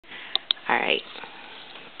Alright.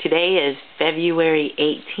 Today is February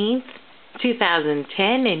 18th,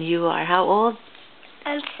 2010, and you are how old?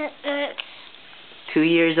 I'm 6 months. 2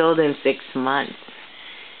 years old and 6 months.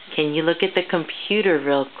 Can you look at the computer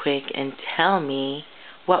real quick and tell me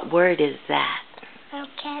what word is that?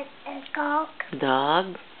 Okay, a dog.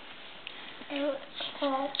 Dog.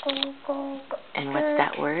 Go. And what's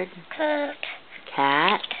that word? Cat.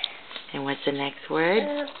 Cat. And what's the next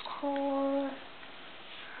word? Cool.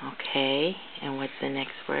 Okay. And what's the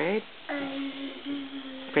next word?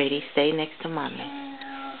 Brady, stay next to Mommy.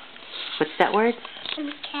 What's that word?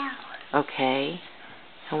 Cow. Okay.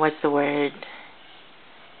 And what's the word?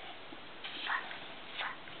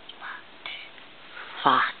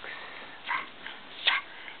 Fox.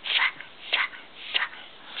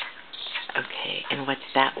 Okay. And what's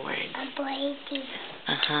that word? Brady.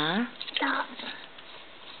 Uh-huh. Dog.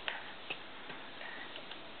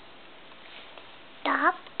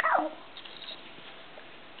 Go.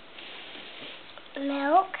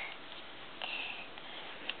 Milk.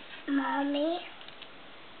 Mommy.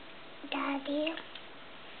 Daddy.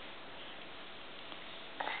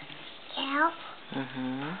 Cow.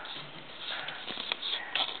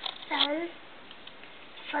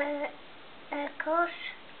 Sun. Echoes.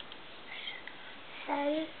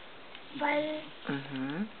 Sun.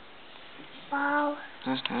 Fun. Ball.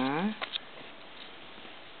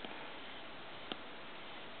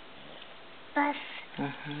 Bus.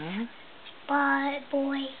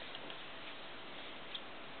 Boy.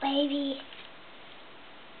 Baby.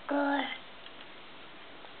 Girl.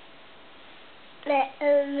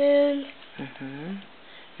 Moon.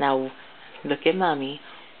 Now, look at Mommy.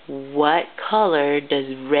 What color does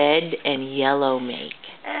red and yellow make?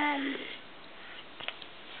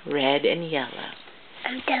 Red and yellow.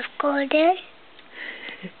 The golden.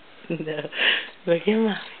 No. Look at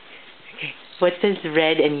Mommy. Okay. What does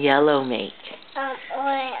red and yellow make?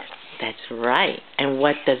 Orange. That's right. And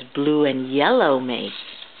what does blue and yellow make?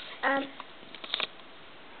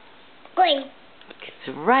 Green.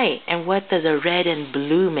 That's right. And what does a red and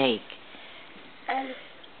blue make?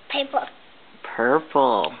 Paper.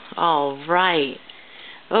 Purple. All right.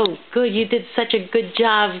 Oh, good. You did such a good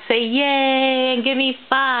job. Say yay and give me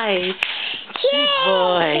 5. Yay! Good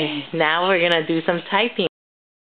boy. Now we're going to do some typing.